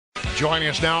Joining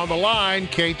us now on the line,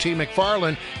 KT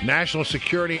McFarland, national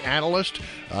security analyst.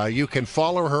 You can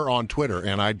follow her on Twitter,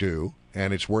 and I do,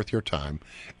 and it's worth your time,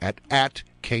 at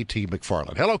KT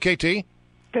McFarland. Hello, KT.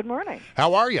 Good morning.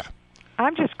 How are you?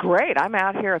 I'm just great. I'm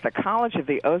out here at the College of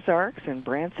the Ozarks in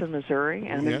Branson, Missouri,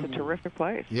 and it's a terrific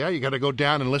place. Yeah, you got to go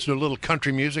down and listen to a little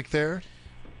country music there.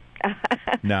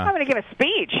 No. I'm going to give a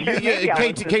speech.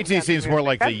 KT seems more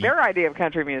like That's their idea of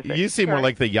country music. You seem more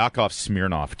like the Yakov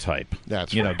Smirnoff type.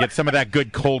 That's right. Get some of that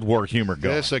good Cold War humor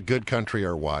going. Is this a good country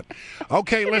or what?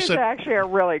 Okay, listen. It's actually a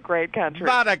really great country.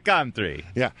 Not a country.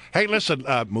 Yeah. Hey, listen,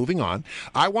 moving on.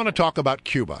 I want to talk about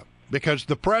Cuba because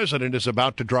the president is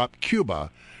about to drop Cuba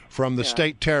from the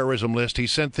state terrorism list. He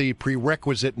sent the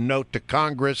prerequisite note to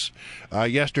Congress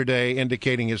yesterday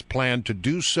indicating his plan to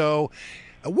do so.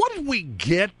 What did we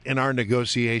get in our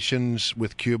negotiations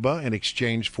with Cuba in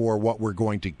exchange for what we're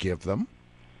going to give them?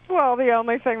 Well, the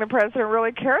only thing the president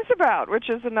really cares about, which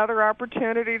is another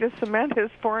opportunity to cement his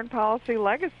foreign policy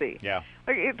legacy. Yeah.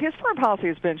 His foreign policy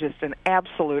has been just an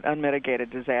absolute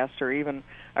unmitigated disaster. Even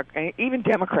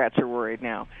Democrats are worried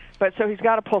now. But so he's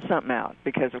got to pull something out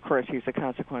because, of course, he's a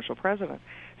consequential president.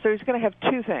 So he's going to have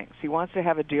two things. He wants to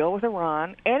have a deal with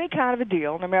Iran, any kind of a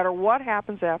deal, no matter what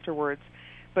happens afterwards,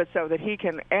 but so that he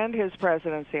can end his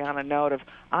presidency on a note of,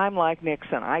 I'm like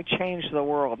Nixon, I changed the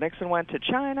world. Nixon went to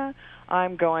China,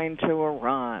 I'm going to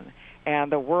Iran,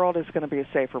 and the world is going to be a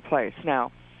safer place.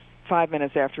 Now, 5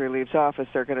 minutes after he leaves office,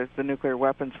 the nuclear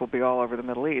weapons will be all over the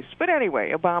Middle East. But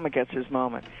anyway, Obama gets his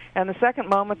moment. And the second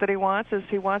moment that he wants is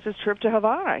he wants his trip to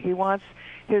Havana. He wants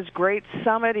his great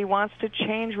summit. He wants to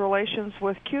change relations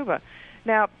with Cuba.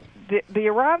 Now, the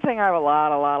Iran thing I have a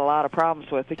lot of problems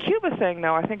with. The Cuba thing,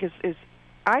 though, I think is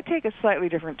I take a slightly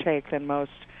different take than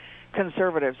most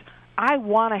conservatives. I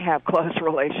want to have close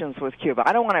relations with Cuba.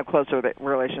 I don't want to have close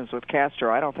relations with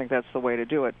Castro. I don't think that's the way to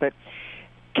do it. But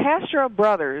Castro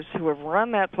brothers, who have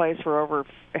run that place for over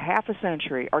half a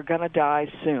century, are going to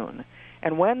die soon.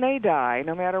 And when they die,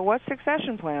 no matter what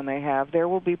succession plan they have, there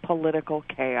will be political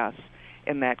chaos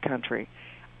in that country.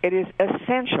 It is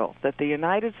essential that the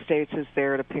United States is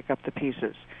there to pick up the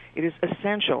pieces. It is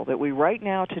essential that we right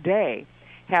now, today,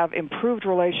 have improved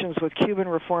relations with Cuban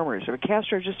reformers.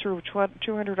 Castro just threw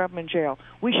 200 of them in jail.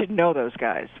 We should know those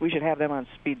guys. We should have them on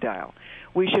speed dial.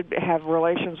 We should have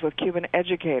relations with Cuban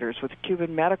educators, with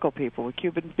Cuban medical people, with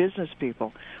Cuban business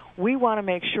people. We want to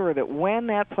make sure that when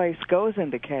that place goes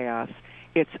into chaos,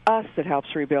 it's us that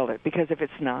helps rebuild it. Because if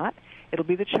it's not, it'll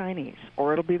be the Chinese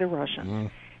or it'll be the Russians.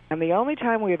 And the only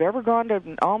time we have ever gone to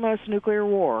an almost nuclear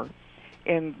war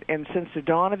and since the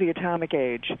dawn of the atomic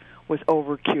age was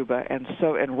over Cuba and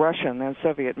Russian and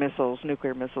Soviet missiles,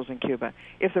 nuclear missiles in Cuba.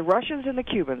 If the Russians and the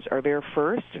Cubans are there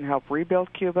first and help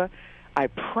rebuild Cuba, I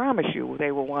promise you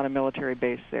they will want a military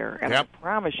base there. And I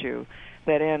promise you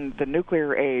that in the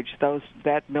nuclear age, those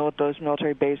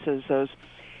military bases, those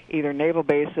either naval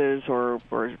bases or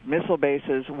missile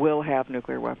bases will have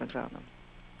nuclear weapons on them.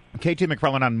 KT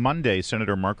McFarland, on Monday,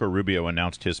 Senator Marco Rubio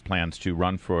announced his plans to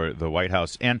run for the White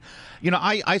House. And,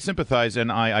 I sympathize and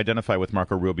I identify with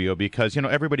Marco Rubio because,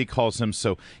 everybody calls him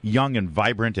so young and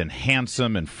vibrant and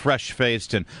handsome and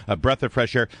fresh-faced and a breath of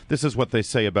fresh air. This is what they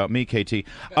say about me, KT. Look,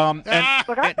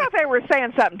 I thought they were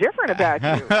saying something different about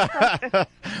you.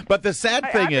 But the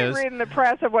sad thing I've been reading the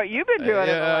press of what you've been doing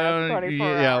in the last 24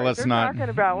 hours. Yeah, let's They're not. Talking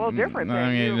about a little different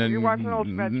things. You're watching old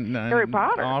Harry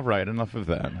Potter. All right, enough of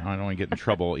that. I don't want to get in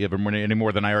trouble any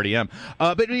more than I already am.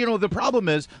 But the problem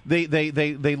is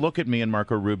they look at me and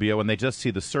Marco Rubio and they just see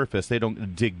the surface. They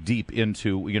don't dig deep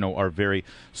into our very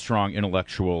strong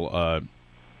intellectual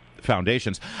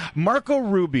foundations. Marco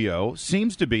Rubio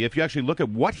seems to be, if you actually look at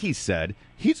what he said,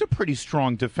 he's a pretty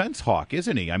strong defense hawk,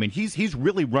 isn't he? I mean, he's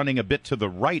really running a bit to the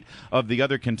right of the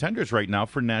other contenders right now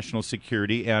for national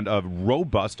security and of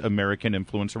robust American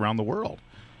influence around the world.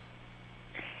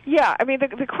 Yeah, I mean,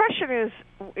 the question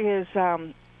is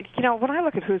when I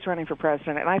look at who's running for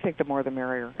president, and I think the more the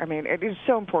merrier. I mean, it is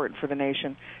so important for the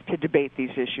nation to debate these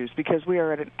issues because we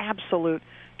are at an absolute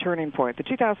turning point. The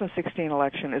 2016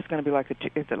 election is going to be like the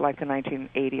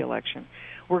 1980 election.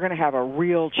 We're going to have a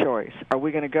real choice. Are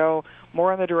we going to go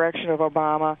more in the direction of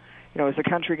Obama? Is the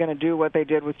country going to do what they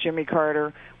did with Jimmy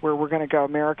Carter, where we're going to go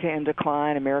America in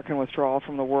decline, American withdrawal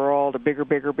from the world, a bigger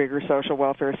social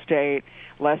welfare state,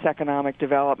 less economic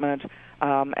development,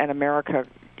 and America,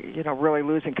 really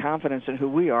losing confidence in who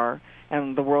we are,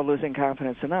 and the world losing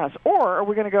confidence in us? Or are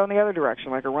we going to go in the other direction,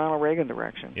 like a Ronald Reagan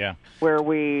direction, where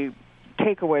we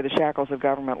take away the shackles of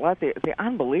government, let the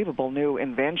unbelievable new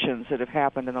inventions that have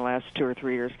happened in the last 2 or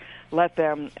 3 years, let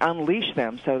them unleash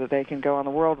them so that they can go on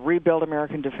the world, rebuild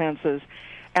American defenses,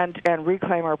 and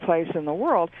reclaim our place in the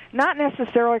world, not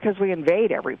necessarily because we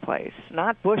invade every place,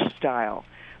 not Bush style,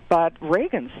 but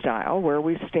Reagan style, where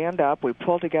we stand up, we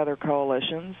pull together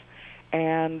coalitions,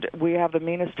 and we have the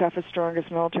meanest, toughest,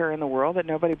 strongest military in the world that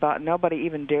nobody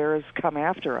even dares come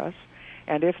after us.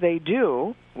 And if they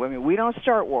do, I mean, we don't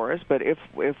start wars, but if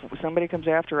somebody comes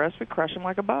after us, we crush them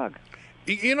like a bug.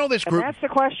 You know this group. And that's the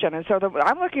question. And so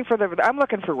I'm looking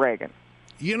for Reagan.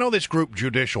 You know this group,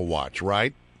 Judicial Watch,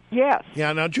 right? Yes.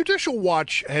 Yeah, now Judicial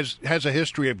Watch has a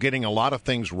history of getting a lot of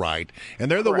things right, and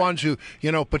they're the Correct. ones who,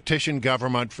 petition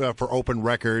government for open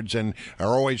records and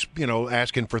are always,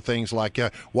 asking for things like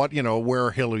where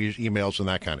are Hillary's emails and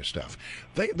that kind of stuff.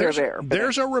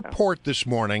 There's a report this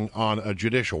morning on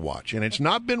Judicial Watch, and it's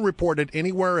not been reported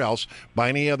anywhere else by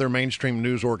any other mainstream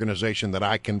news organization that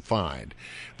I can find,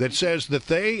 that says that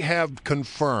they have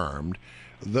confirmed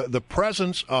the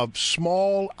presence of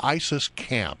small ISIS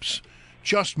camps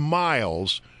just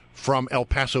miles from El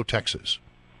Paso, Texas.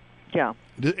 Yeah.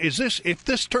 If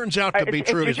this turns out to be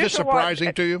true, is this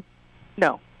surprising to you?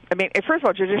 No. I mean, first of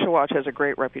all, Judicial Watch has a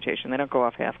great reputation. They don't go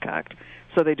off half-cocked.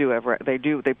 So they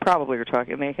probably are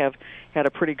talking. They have had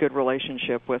a pretty good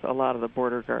relationship with a lot of the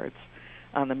border guards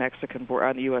on the Mexican border,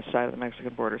 on the U.S. side of the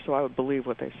Mexican border. So I would believe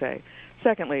what they say.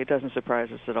 Secondly, it doesn't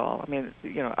surprise us at all. I mean,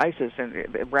 ISIS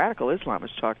and radical Islam has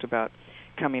talked about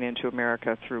coming into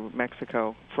America through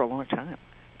Mexico for a long time,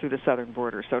 through the southern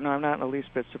border. So, no, I'm not in the least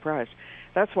bit surprised.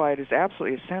 That's why it is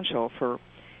absolutely essential for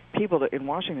people in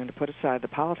Washington to put aside the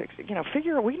politics.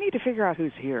 We need to figure out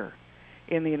who's here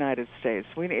in the United States.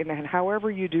 And however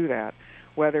you do that,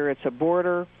 whether it's a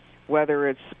border, whether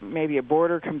it's maybe a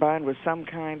border combined with some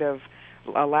kind of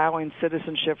allowing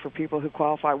citizenship for people who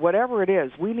qualify, whatever it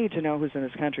is, we need to know who's in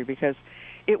this country, because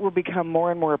it will become more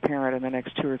and more apparent in the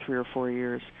next 2 or 3 or 4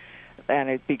 years.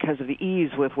 And because of the ease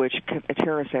with which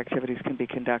terrorist activities can be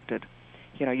conducted.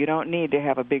 You don't need to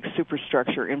have a big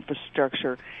superstructure,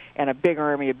 infrastructure, and a big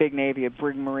army, a big navy, a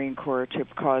big Marine Corps to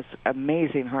cause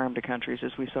amazing harm to countries,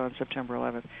 as we saw on September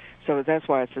 11th. So that's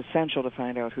why it's essential to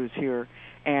find out who's here.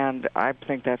 And I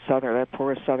think that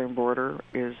porous southern border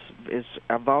is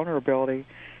a vulnerability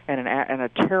and a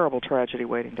terrible tragedy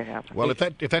waiting to happen. Well, if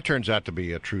that turns out to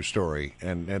be a true story,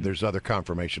 and there's other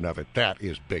confirmation of it, that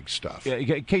is big stuff.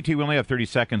 Yeah, KT, we only have 30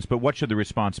 seconds, but what should the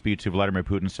response be to Vladimir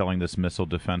Putin selling this missile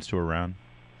defense to Iran?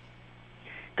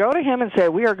 Go to him and say,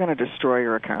 we are going to destroy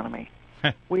your economy.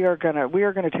 we are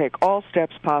going to take all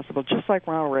steps possible, just like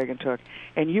Ronald Reagan took,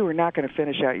 and you are not going to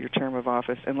finish out your term of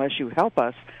office unless you help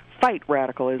us fight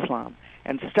radical Islam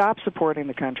and stop supporting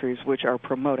the countries which are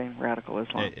promoting radical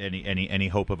Islam. Any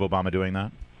hope of Obama doing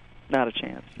that? Not a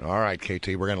chance. All right, KT,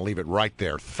 we're going to leave it right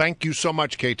there. Thank you so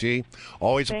much, KT.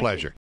 Always a pleasure.